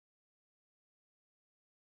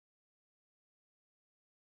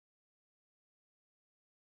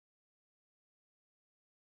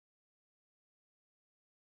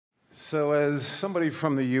So as somebody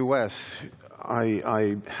from the U.S.,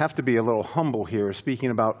 I have to be a little humble here speaking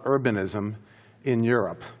about urbanism in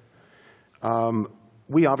Europe.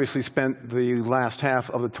 We obviously spent the last half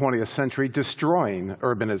of the 20th century destroying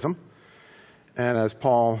urbanism. And as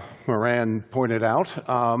Paul Moran pointed out,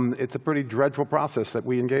 it's a pretty dreadful process that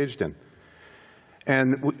we engaged in.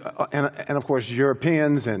 And of course,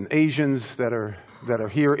 Europeans and Asians that are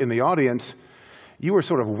here in the audience, you were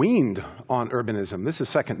sort of weaned on urbanism. This is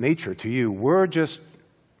second nature to you. We're just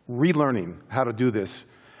relearning how to do this,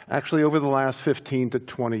 actually over the last 15 to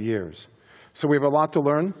 20 years. So we have a lot to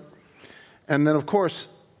learn. And then, of course,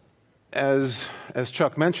 as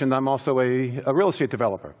Chuck mentioned, I'm also a real estate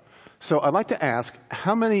developer. So I'd like to ask,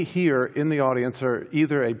 how many here in the audience are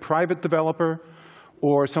either a private developer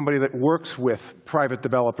or somebody that works with private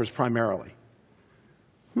developers primarily?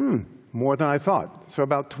 More than I thought. So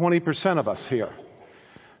about 20% of us here.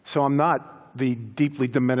 So I'm not the deeply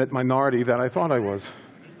demented minority that I thought I was.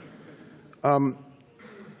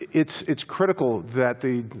 It's critical that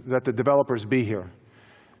the developers be here,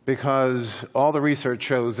 because all the research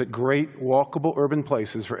shows that great walkable urban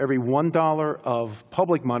places, for every $1 of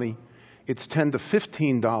public money, it's $10 to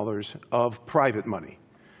 $15 of private money.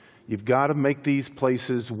 You've got to make these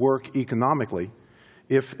places work economically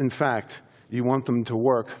if, in fact, you want them to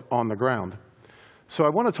work on the ground. So I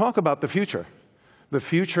want to talk about the future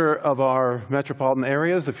of our metropolitan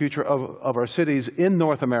areas, the future of our cities in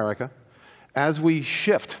North America, as we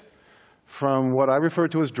shift from what I refer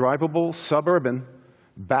to as drivable suburban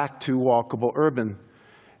back to walkable urban.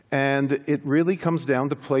 And it really comes down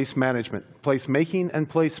to place management, placemaking and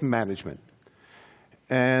place management.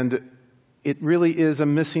 And it really is a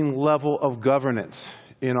missing level of governance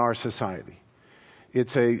in our society.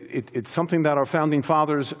 It's something that our founding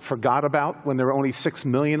fathers forgot about when there were only 6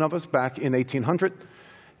 million of us back in 1800.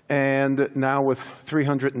 And now with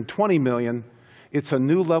 320 million, it's a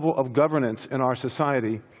new level of governance in our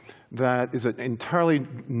society that is an entirely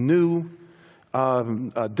new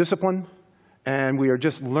discipline, and we are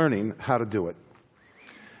just learning how to do it.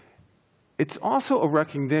 It's also a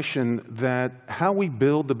recognition that how we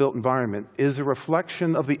build the built environment is a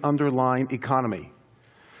reflection of the underlying economy.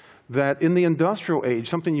 That in the industrial age,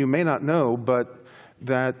 something you may not know, but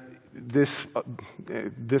that this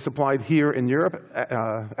applied here in Europe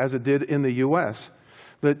as it did in the US,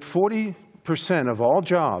 that 40% of all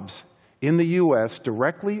jobs in the US,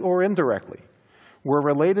 directly or indirectly, were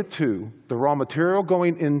related to the raw material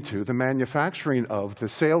going into the manufacturing of, the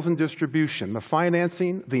sales and distribution, the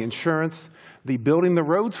financing, the insurance, the building the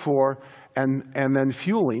roads for, and then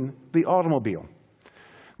fueling the automobile.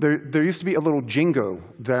 There used to be a little jingo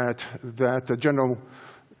that the General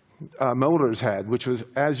Motors had, which was,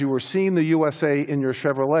 as you were seeing the USA in your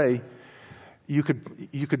Chevrolet, you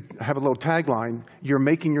could have a little tagline, "You're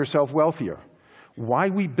making yourself wealthier." Why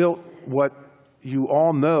we built what you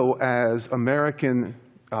all know as American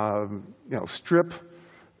strip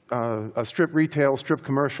retail, strip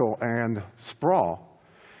commercial, and sprawl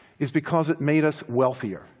is because it made us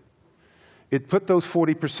wealthier. It put those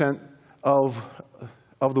 40% of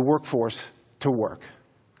the workforce to work.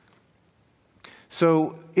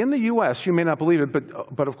 So in the US, you may not believe it,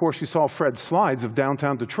 but of course you saw Fred's slides of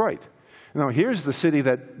downtown Detroit. Now here's the city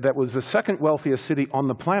that was the second wealthiest city on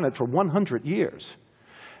the planet for 100 years.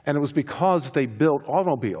 And it was because they built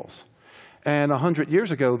automobiles. And 100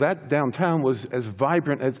 years ago, that downtown was as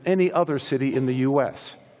vibrant as any other city in the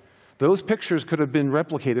US. Those pictures could have been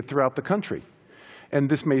replicated throughout the country. And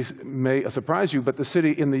this may surprise you, but the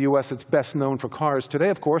city in the US that's best known for cars today,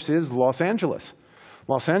 of course, is Los Angeles.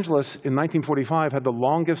 Los Angeles, in 1945, had the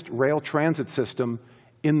longest rail transit system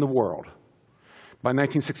in the world. By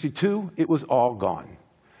 1962, it was all gone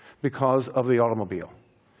because of the automobile.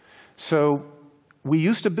 So we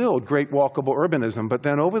used to build great walkable urbanism, but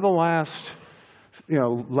then over the last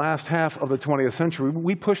half of the 20th century,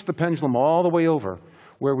 we pushed the pendulum all the way over,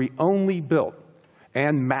 where we only built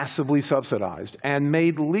and massively subsidized and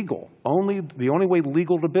made legal. The only way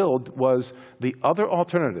legal to build was the other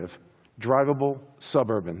alternative, drivable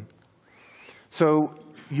suburban. So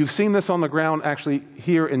you've seen this on the ground actually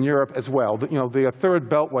here in Europe as well. The third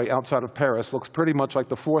beltway outside of Paris looks pretty much like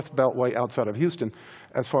the fourth beltway outside of Houston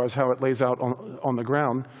as far as how it lays out on the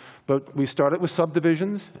ground. But we started with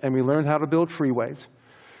subdivisions, and we learned how to build freeways.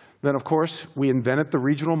 Then, of course, we invented the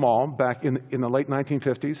regional mall back in the late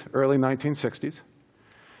 1950s, early 1960s.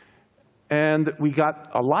 And we got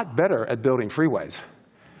a lot better at building freeways.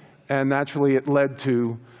 And naturally, it led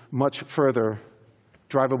to much further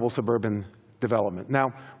drivable suburban development.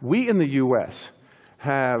 Now, we in the US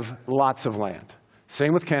have lots of land.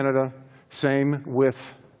 Same with Canada, same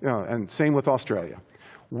with Australia.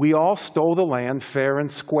 We all stole the land fair and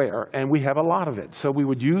square, and we have a lot of it. So we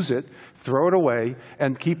would use it, throw it away,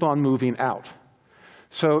 and keep on moving out.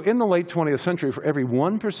 So in the late 20th century, for every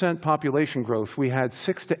 1% population growth, we had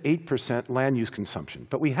 6 to 8% land use consumption.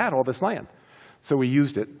 But we had all this land, so we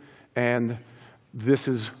used it, and this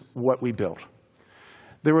is what we built.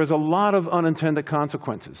 There was a lot of unintended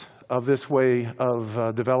consequences of this way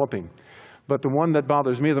of developing. But the one that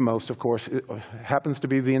bothers me the most, of course, happens to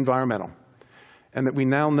be the environmental. And that we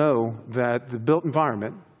now know that the built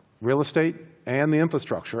environment, real estate, and the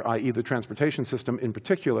infrastructure, i.e. the transportation system in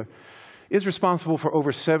particular, is responsible for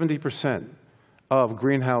over 70% of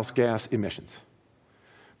greenhouse gas emissions.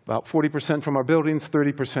 About 40% from our buildings,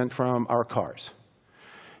 30% from our cars.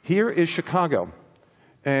 Here is Chicago.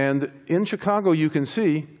 And in Chicago, you can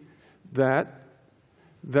see that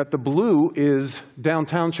the blue is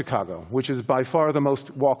downtown Chicago, which is by far the most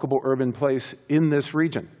walkable urban place in this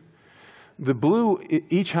region. The blue,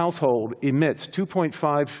 each household emits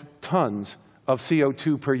 2.5 tons of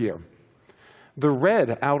CO2 per year. The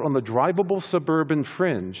red, out on the drivable suburban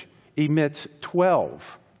fringe, emits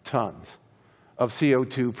 12 tons of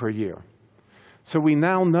CO2 per year. So we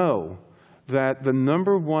now know that the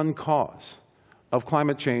 #1 cause of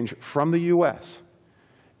climate change from the US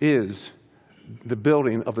is the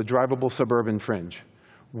building of the drivable suburban fringe.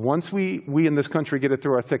 Once we in this country get it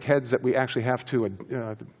through our thick heads that we actually have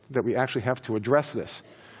to address this,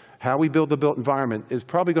 how we build the built environment is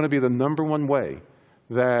probably going to be the #1 way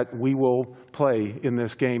that we will play in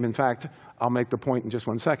this game. In fact, I'll make the point in just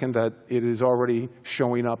 1 second that it is already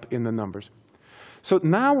showing up in the numbers. So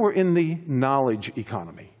now we're in the knowledge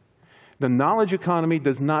economy. The knowledge economy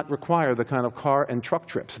does not require the kind of car and truck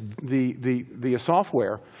trips. The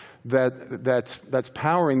software that's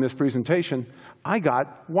powering this presentation, I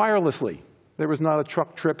got wirelessly. There was not a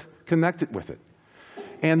truck trip connected with it.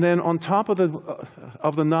 And then on top of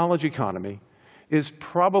the knowledge economy is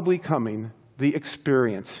probably coming the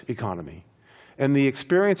experience economy. And the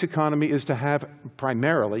experience economy is to have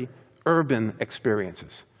primarily urban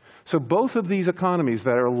experiences. So both of these economies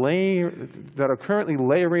that are currently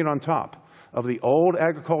layering on top of the old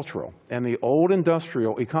agricultural and the old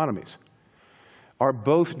industrial economies are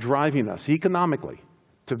both driving us economically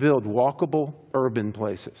to build walkable urban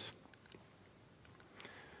places.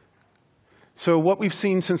 So what we've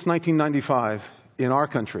seen since 1995 in our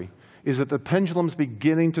country is that the pendulum's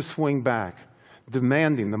beginning to swing back, the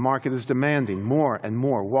market is demanding more and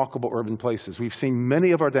more walkable urban places. We've seen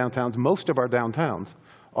many of our downtowns, most of our downtowns,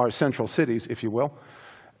 our central cities, if you will,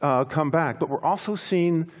 come back. But we're also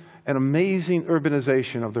seeing an amazing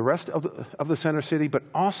urbanization of the rest of the center city, but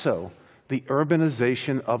also the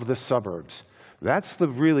urbanization of the suburbs. That's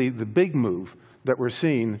really the big move that we're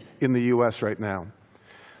seeing in the US right now.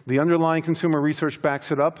 The underlying consumer research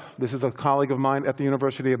backs it up. This is a colleague of mine at the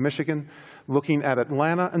University of Michigan looking at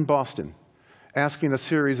Atlanta and Boston, asking a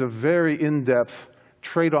series of very in-depth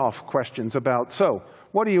trade-off questions about, so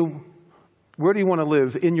where do you want to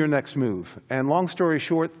live in your next move? And long story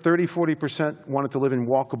short, 30–40% wanted to live in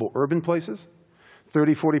walkable urban places,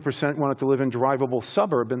 30–40% wanted to live in drivable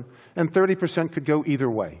suburban, and 30% could go either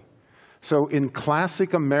way. So in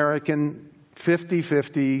classic American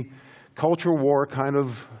 50–50 culture war kind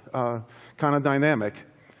of dynamic,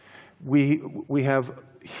 we have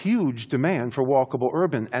huge demand for walkable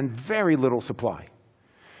urban and very little supply.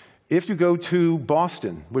 If you go to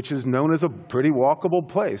Boston, which is known as a pretty walkable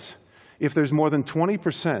place, if there's more than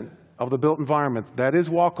 20% of the built environment that is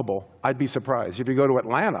walkable, I'd be surprised. If you go to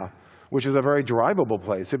Atlanta, which is a very drivable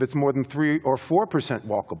place, if it's more than 3 or 4%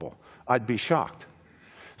 walkable, I'd be shocked.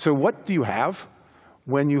 So what do you have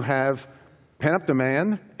when you have pent-up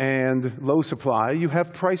demand and low supply? You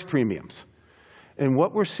have price premiums. And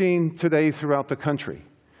what we're seeing today throughout the country,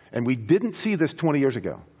 and we didn't see this 20 years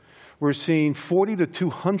ago, we're seeing 40 to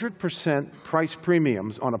 200% price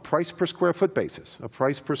premiums on a price per square foot basis, a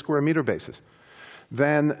price per square meter basis,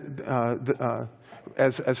 than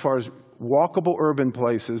as far as walkable urban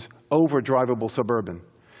places over drivable suburban.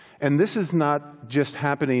 And this is not just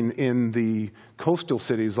happening in the coastal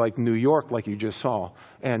cities like New York, like you just saw,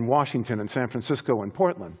 and Washington and San Francisco and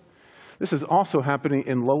Portland. This is also happening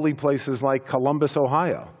in lowly places like Columbus,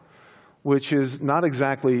 Ohio, which is not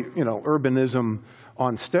exactly, urbanism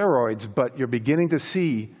on steroids, but you're beginning to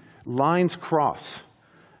see lines cross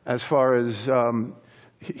as far as,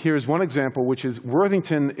 here's one example, which is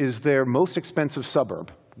Worthington is their most expensive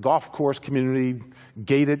suburb, golf course community,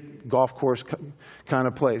 gated golf course kind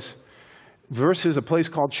of place, versus a place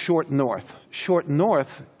called Short North. Short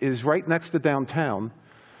North is right next to downtown.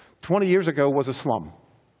 20 years ago was a slum.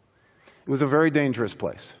 It was a very dangerous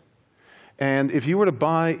place. And if you were to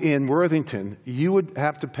buy in Worthington, you would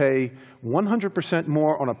have to pay 100%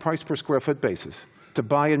 more on a price per square foot basis to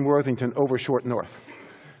buy in Worthington over Short North.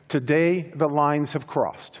 Today, the lines have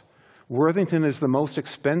crossed. Worthington is the most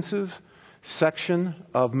expensive section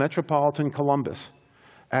of metropolitan Columbus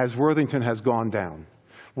as Worthington has gone down.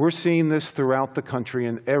 We're seeing this throughout the country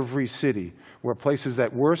in every city, where places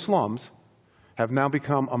that were slums have now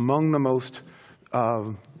become among the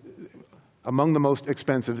most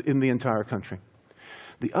expensive in the entire country.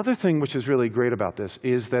 The other thing which is really great about this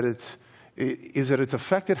is that it's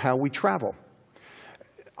affected how we travel.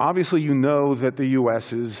 Obviously, you know that the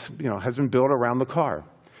U.S. has been built around the car.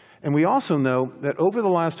 And we also know that over the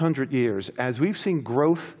last 100 years, as we've seen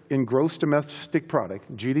growth in gross domestic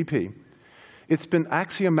product, GDP, it's been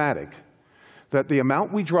axiomatic that the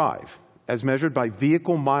amount we drive, as measured by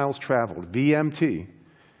vehicle miles traveled, VMT,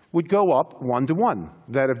 would go up 1 to 1.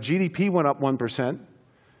 That if GDP went up 1%,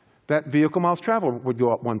 that vehicle miles traveled would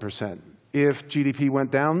go up 1%. If GDP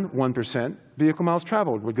went down 1%, vehicle miles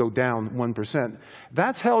traveled would go down 1%.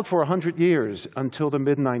 That's held for 100 years until the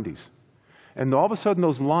mid-90s. And all of a sudden,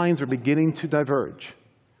 those lines are beginning to diverge.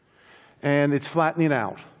 And it's flattening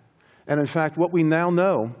out. And in fact, what we now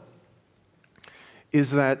know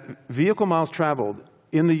is that vehicle miles traveled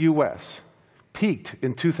in the US peaked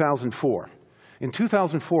in 2004. In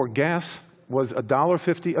 2004, gas was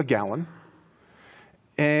 $1.50 a gallon,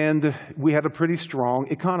 and we had a pretty strong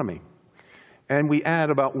economy. And we add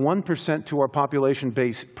about 1% to our population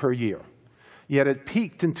base per year. Yet it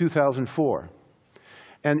peaked in 2004.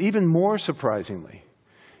 And even more surprisingly,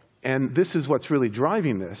 and this is what's really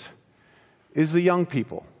driving this, is the young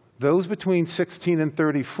people. Those between 16 and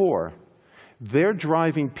 34, their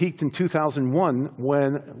driving peaked in 2001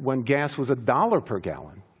 when gas was $1 per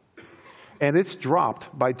gallon. And it's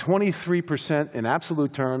dropped by 23% in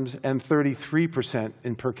absolute terms and 33%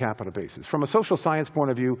 in per capita basis. From a social science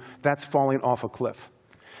point of view, that's falling off a cliff.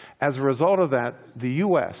 As a result of that, the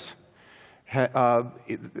U.S.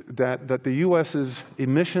 that the U.S.'s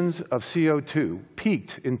emissions of CO2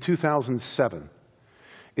 peaked in 2007.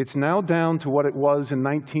 It's now down to what it was in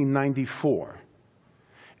 1994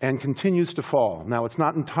 and continues to fall. Now, it's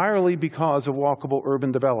not entirely because of walkable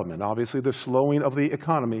urban development. Obviously, the slowing of the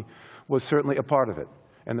economy was certainly a part of it,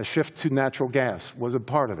 and the shift to natural gas was a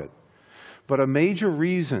part of it. But a major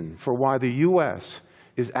reason for why the U.S.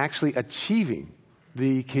 is actually achieving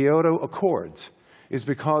the Kyoto Accords is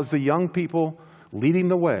because the young people leading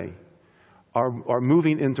the way are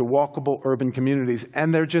moving into walkable urban communities,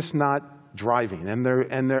 and they're just not driving, and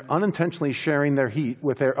they're unintentionally sharing their heat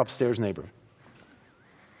with their upstairs neighbor.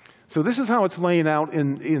 So this is how it's laying out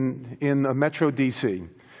in Metro DC.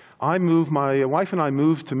 My wife and I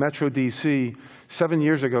moved to Metro DC 7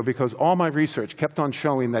 years ago because all my research kept on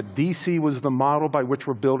showing that DC was the model by which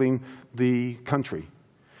we're building the country.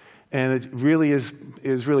 And it really is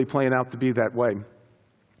really playing out to be that way.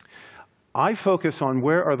 I focus on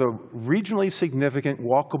where are the regionally significant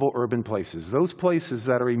walkable urban places, those places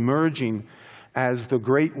that are emerging as the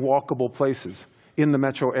great walkable places in the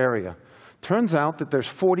metro area. Turns out that there's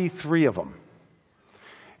 43 of them.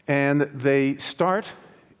 And they start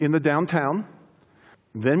in the downtown.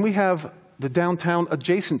 Then we have the downtown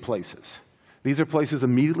adjacent places. These are places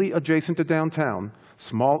immediately adjacent to downtown,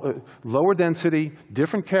 small, lower density,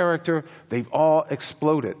 different character. They've all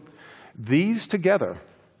exploded. These together,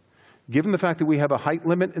 given the fact that we have a height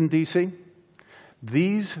limit in DC,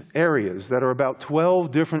 these areas that are about 12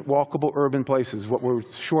 different walkable urban places, what we're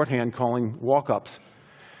shorthand calling walk-ups,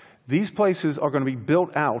 these places are going to be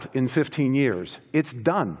built out in 15 years. It's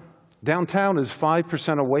done. Downtown is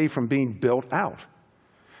 5% away from being built out.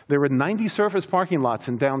 There were 90 surface parking lots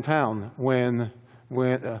in downtown when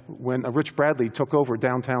Rich Bradley took over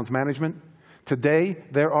downtown's management. Today,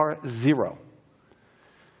 there are 0.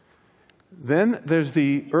 Then there's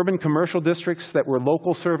the urban commercial districts that were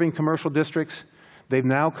local serving commercial districts. They've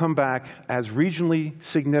now come back as regionally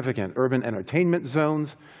significant urban entertainment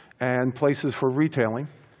zones and places for retailing.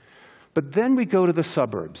 But then we go to the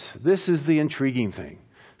suburbs. This is the intriguing thing.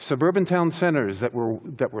 Suburban town centers that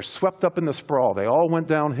were swept up in the sprawl. They all went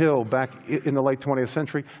downhill back in the late 20th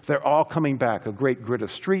century. They're all coming back. A great grid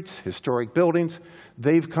of streets, historic buildings.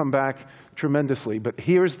 They've come back tremendously. But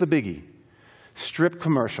here's the biggie. Strip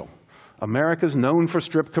commercial. America's known for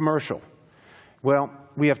strip commercial. Well,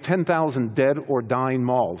 we have 10,000 dead or dying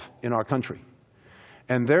malls in our country.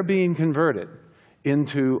 And they're being converted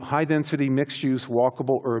into high-density, mixed-use,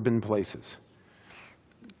 walkable urban places.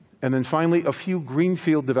 And then finally, a few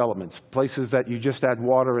greenfield developments, places that you just add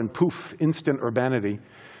water and poof, instant urbanity.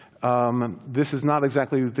 This is not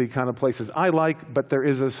exactly the kind of places I like, but there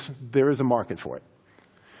is a market for it.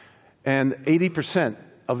 And 80%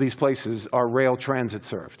 of these places are rail transit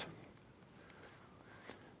served.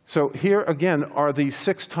 So here, again, are the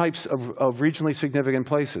 6 types of regionally significant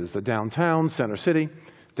places: the downtown, center city,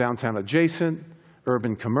 downtown adjacent,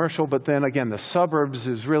 urban commercial, but then again, the suburbs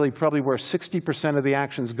is really probably where 60% of the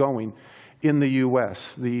action's going in the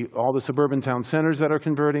US. All the suburban town centers that are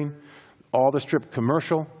converting, all the strip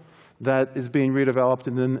commercial that is being redeveloped,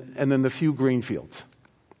 and then the few greenfields.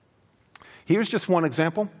 Here's just one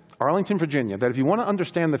example, Arlington, Virginia, that if you want to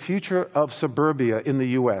understand the future of suburbia in the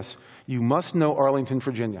US, you must know Arlington,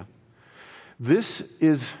 Virginia. This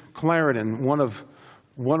is Clarendon, one of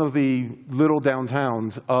the little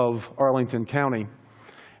downtowns of Arlington County.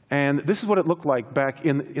 And this is what it looked like back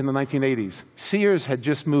in the 1980s. Sears had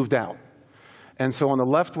just moved out. And so on the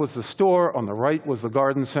left was the store, on the right was the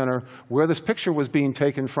garden center. Where this picture was being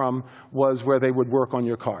taken from was where they would work on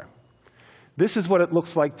your car. This is what it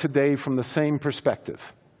looks like today from the same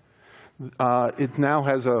perspective. It now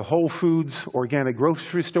has a Whole Foods organic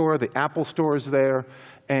grocery store, the Apple store is there,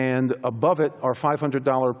 and above it are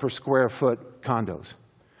 $500 per square foot condos.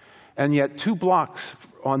 And yet 2 blocks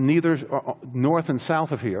on neither north and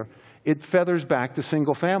south of here, it feathers back to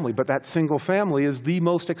single family. But that single family is the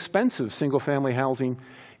most expensive single family housing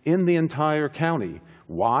in the entire county.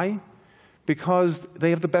 Why? Because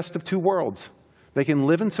they have the best of 2 worlds. They can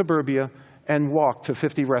live in suburbia and walk to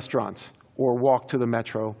 50 restaurants, or walk to the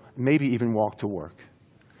metro, maybe even walk to work.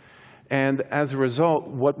 And as a result,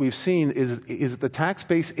 what we've seen is the tax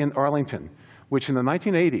base in Arlington, which in the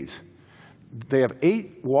 1980s, they have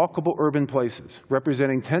 8 walkable urban places,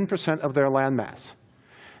 representing 10% of their land mass.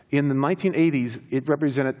 In the 1980s, it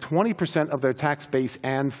represented 20% of their tax base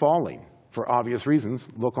and falling, for obvious reasons.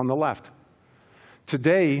 Look on the left.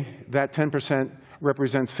 Today, that 10%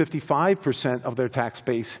 represents 55% of their tax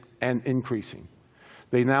base and increasing.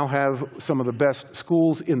 They now have some of the best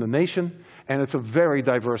schools in the nation, and it's a very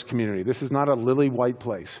diverse community. This is not a lily-white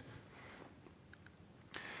place.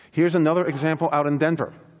 Here's another example out in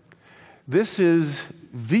Denver. This is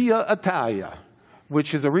Via Italia,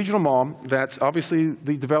 which is a regional mall that's obviously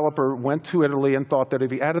the developer went to Italy and thought that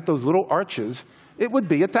if he added those little arches, it would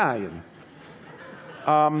be Italian.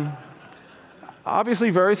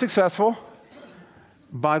 Obviously very successful.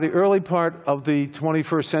 By the early part of the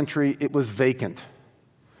 21st century, it was vacant.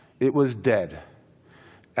 It was dead.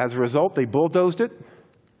 As a result, they bulldozed it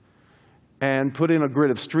and put in a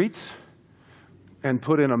grid of streets and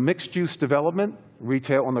put in a mixed-use development,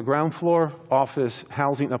 retail on the ground floor, office,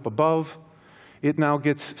 housing up above. It now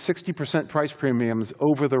gets 60% price premiums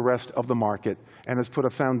over the rest of the market and has put a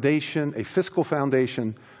foundation, a fiscal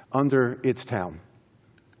foundation, under its town.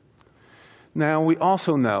 Now, we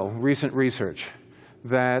also know, recent research,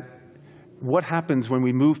 that what happens when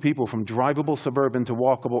we move people from drivable suburban to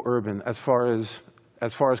walkable urban as far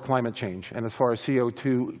as climate change and as far as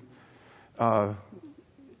CO2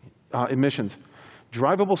 emissions.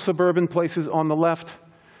 Drivable suburban places on the left,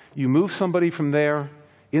 you move somebody from there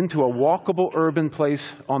into a walkable urban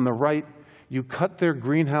place on the right, you cut their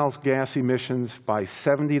greenhouse gas emissions by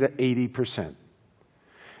 70 to 80%.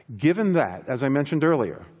 Given that, as I mentioned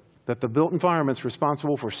earlier, that the built environment's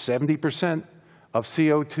responsible for 70% of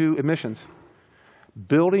CO2 emissions,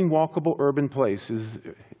 building walkable urban places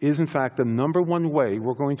is in fact the #1 way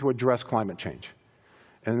we're going to address climate change.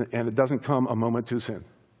 And it doesn't come a moment too soon.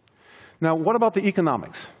 Now, what about the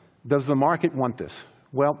economics? Does the market want this?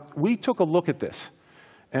 Well, we took a look at this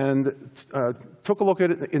and took a look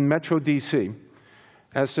at it in Metro DC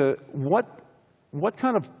as to what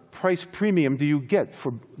kind of price premium do you get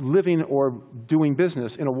for living or doing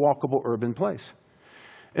business in a walkable urban place?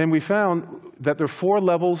 And we found that there are 4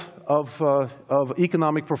 levels of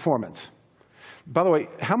economic performance. By the way,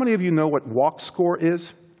 how many of you know what Walk Score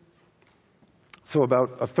is? So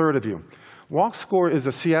about a third of you. Walk Score is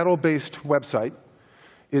a Seattle-based website.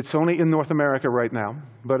 It's only in North America right now,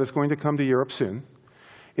 but it's going to come to Europe soon.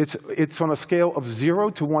 It's on a scale of 0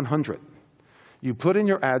 to 100. You put in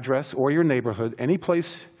your address or your neighborhood, any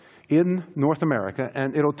place in North America,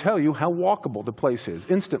 and it'll tell you how walkable the place is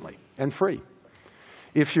instantly and free.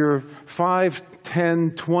 If you're 5,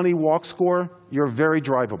 10, 20 walk score, you're very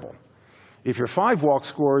drivable. If you're 5 walk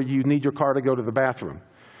score, you need your car to go to the bathroom.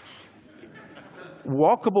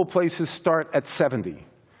 Walkable places start at 70.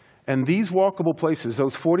 And these walkable places,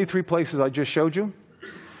 those 43 places I just showed you,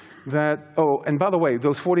 and by the way,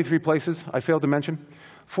 those 43 places I failed to mention,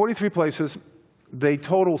 43 places, they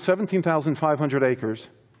total 17,500 acres,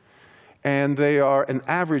 and they are an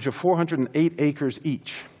average of 408 acres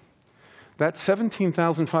each. That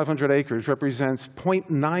 17,500 acres represents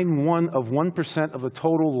 0.91 of 1% of the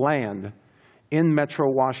total land in Metro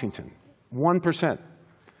Washington. 1%.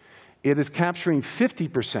 It is capturing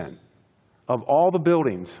 50% of all the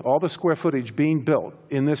buildings, all the square footage being built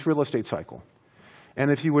in this real estate cycle. And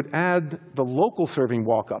if you would add the local serving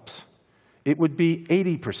walk-ups, it would be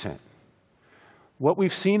 80%. What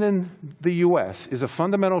we've seen in the US is a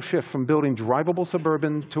fundamental shift from building drivable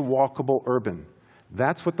suburban to walkable urban.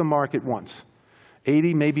 That's what the market wants.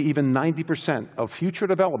 80, maybe even 90% of future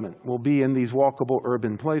development will be in these walkable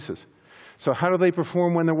urban places. So how do they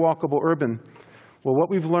perform when they're walkable urban? Well, what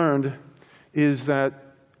we've learned is that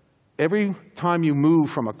every time you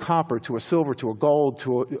move from a copper to a silver to a gold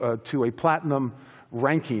to a platinum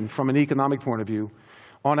ranking from an economic point of view,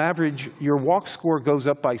 on average, your walk score goes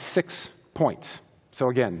up by 6 points. So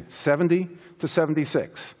again, 70 to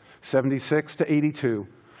 76, 76 to 82.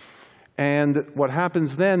 And what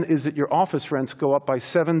happens then is that your office rents go up by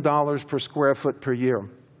 $7 per square foot per year.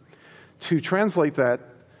 To translate that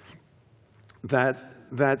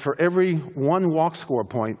for every 1 walk score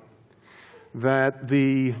point, that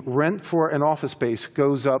the rent for an office space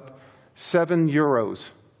goes up €7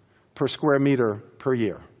 per square meter per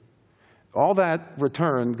year. All that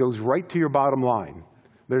return goes right to your bottom line.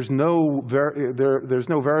 There's no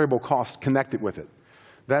variable cost connected with it.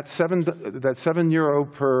 That €7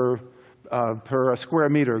 per square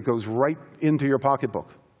meter goes right into your pocketbook.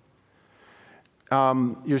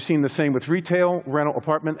 You're seeing the same with retail, rental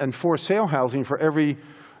apartment, and for sale housing. For every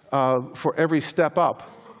step up,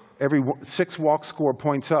 every 6 walk score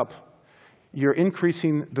points up, you're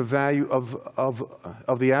increasing the value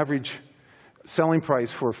of the average selling price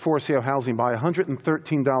for sale housing by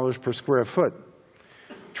 $113 per square foot.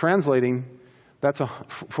 Translating,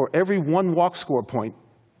 for every 1 walk score point,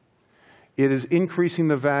 it is increasing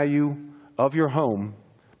the value of your home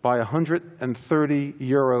by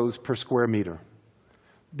 €130 per square meter.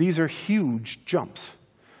 These are huge jumps.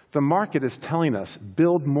 The market is telling us,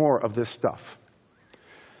 build more of this stuff.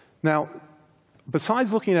 Now,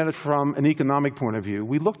 besides looking at it from an economic point of view,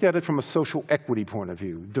 we looked at it from a social equity point of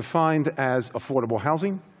view, defined as affordable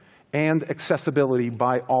housing and accessibility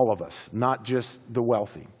by all of us, not just the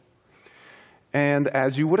wealthy. And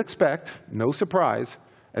as you would expect, no surprise,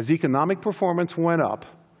 as economic performance went up,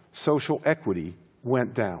 social equity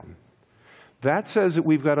went down. That says that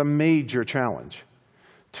we've got a major challenge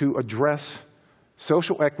to address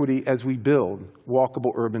social equity as we build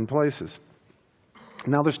walkable urban places.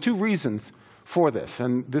 Now, there's 2 reasons for this,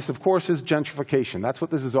 and this, of course, is gentrification. That's what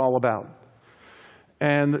this is all about.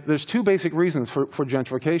 And there's 2 basic reasons for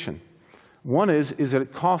gentrification. One is that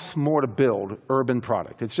it costs more to build urban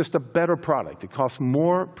product. It's just a better product. It costs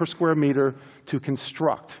more per square meter to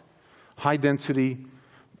construct high-density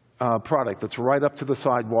product that's right up to the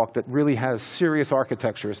sidewalk that really has serious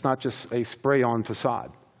architecture. It's not just a spray-on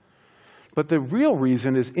facade. But the real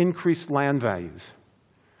reason is increased land values.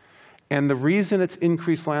 And the reason it's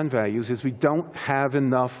increased land values is we don't have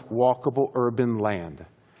enough walkable urban land.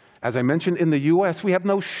 As I mentioned, in the US, we have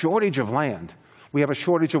no shortage of land. We have a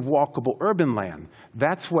shortage of walkable urban land.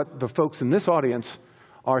 That's what the folks in this audience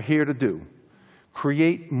are here to do.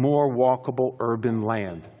 Create more walkable urban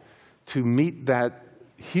land to meet that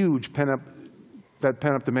huge pent-up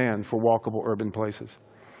demand for walkable urban places.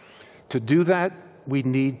 To do that, we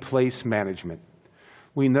need place management.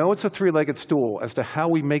 We know it's a 3-legged stool as to how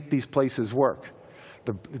we make these places work.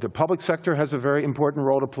 The public sector has a very important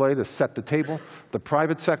role to play to set the table. The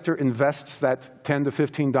private sector invests that $10 to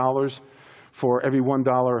 $15 for every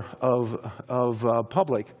 $1 of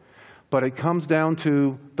public. But it comes down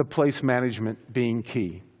to the place management being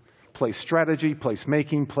key. Place strategy, place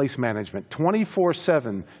making, place management.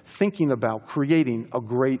 24/7 thinking about creating a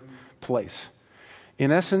great place.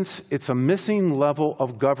 In essence, it's a missing level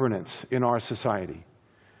of governance in our society.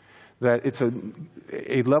 That it's a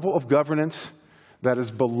level of governance that is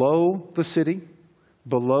below the city,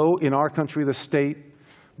 below, in our country, the state,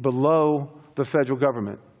 below the federal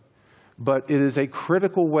government. But it is a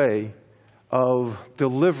critical way of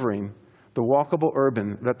delivering the walkable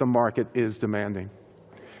urban that the market is demanding.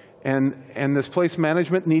 And this place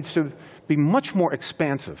management needs to be much more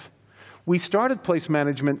expansive. We started place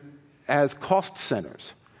management as cost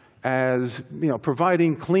centers, as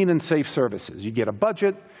providing clean and safe services. You get a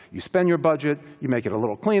budget, you spend your budget, you make it a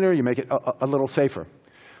little cleaner, you make it a little safer.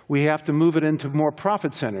 We have to move it into more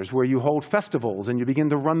profit centers where you hold festivals and you begin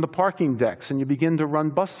to run the parking decks and you begin to run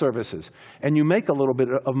bus services. And you make a little bit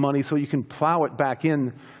of money so you can plow it back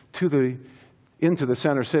into the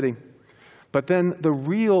center city. But then the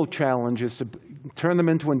real challenge is to turn them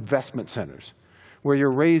into investment centers where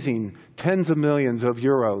you're raising tens of millions of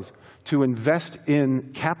euros to invest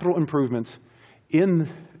in capital improvements in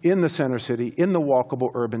the center city, in the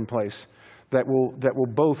walkable urban place that will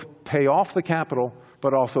both pay off the capital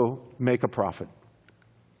but also make a profit.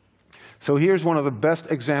 So here's one of the best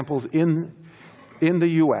examples in the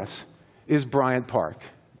US is Bryant Park,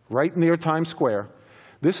 right near Times Square.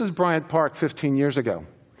 This is Bryant Park 15 years ago.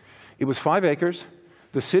 It was 5 acres.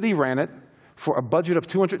 The city ran it for a budget of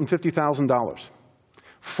 $250,000.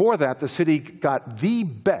 For that, the city got the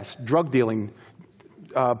best drug dealing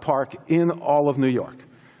park in all of New York.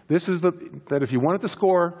 This is that if you wanted to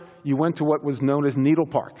score, you went to what was known as Needle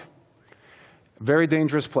Park. Very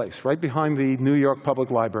dangerous place, right behind the New York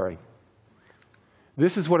Public Library.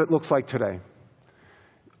 This is what it looks like today.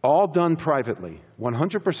 All done privately,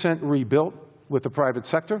 100% rebuilt with the private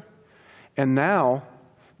sector, and now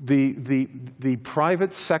the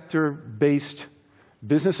private sector-based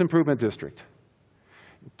business improvement district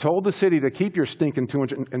told the city to keep your stinking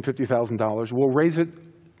 $250,000. We'll raise it,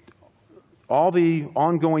 all the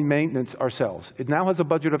ongoing maintenance ourselves. It now has a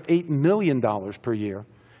budget of $8 million per year,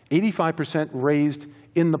 85% raised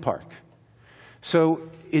in the park. So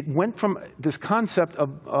it went from this concept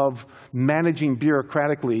of managing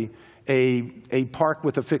bureaucratically a park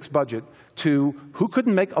with a fixed budget to who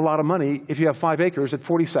couldn't make a lot of money if you have 5 acres at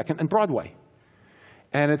 42nd and Broadway.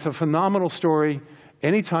 And it's a phenomenal story.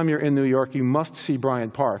 Anytime you're in New York, you must see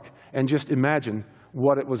Bryant Park and just imagine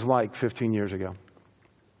what it was like 15 years ago.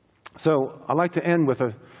 So I'd like to end with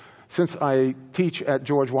since I teach at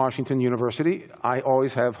George Washington University, I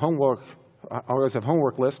always have homework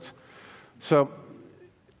lists. So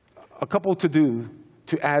a couple to do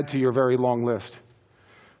to add to your very long list.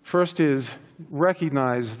 First is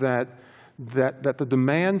recognize that the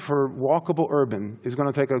demand for walkable urban is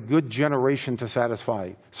going to take a good generation to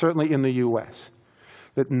satisfy, certainly in the US.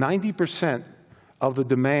 That 90% of the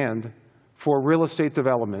demand for real estate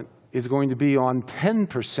development is going to be on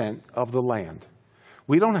 10% of the land.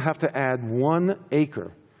 We don't have to add 1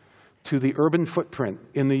 acre to the urban footprint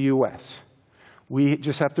in the US. We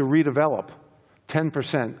just have to redevelop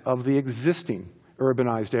 10% of the existing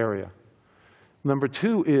urbanized area. Number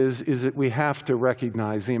 2 is that we have to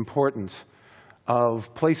recognize the importance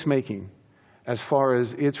of placemaking as far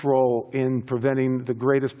as its role in preventing the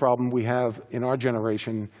greatest problem we have in our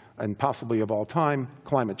generation and possibly of all time,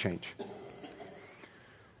 climate change.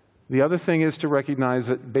 The other thing is to recognize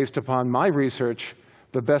that based upon my research,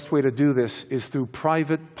 the best way to do this is through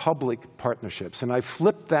private-public partnerships. And I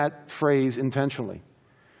flipped that phrase intentionally.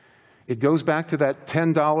 It goes back to that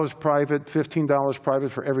 $10 private, $15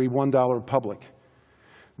 private for every $1 public.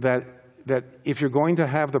 That if you're going to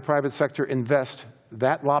have the private sector invest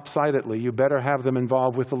that lopsidedly, you better have them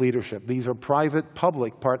involved with the leadership. These are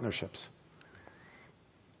private-public partnerships.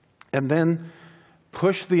 And then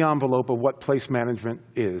push the envelope of what place management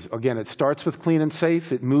is. Again, it starts with clean and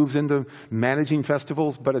safe. It moves into managing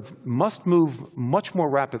festivals, but it must move much more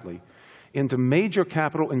rapidly into major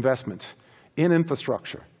capital investments in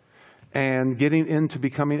infrastructure and getting into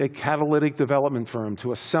becoming a catalytic development firm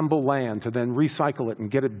to assemble land, to then recycle it and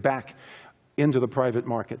get it back into the private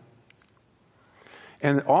market.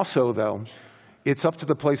 And also, though, it's up to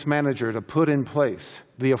the place manager to put in place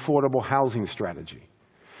the affordable housing strategy.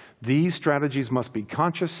 These strategies must be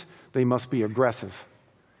conscious, they must be aggressive.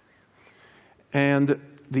 And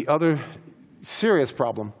the other serious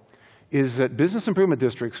problem is that business improvement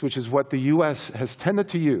districts, which is what the US has tended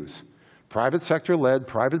to use, private sector-led,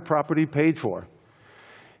 private property paid for,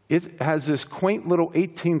 it has this quaint little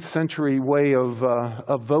 18th century way of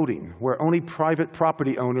voting, where only private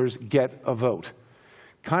property owners get a vote.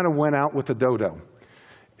 Kind of went out with the dodo.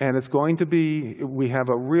 And it's going to be, we have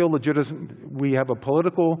a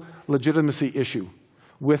political legitimacy issue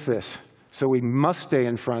with this. So we must stay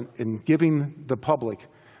in front in giving the public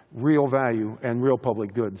real value and real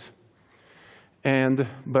public goods.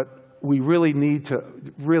 But we really need to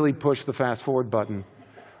really push the fast forward button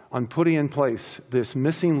on putting in place this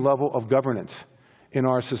missing level of governance in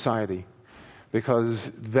our society,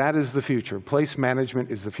 because that is the future. Place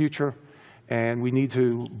management is the future. And we need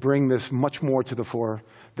to bring this much more to the fore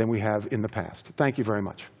than we have in the past. Thank you very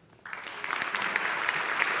much.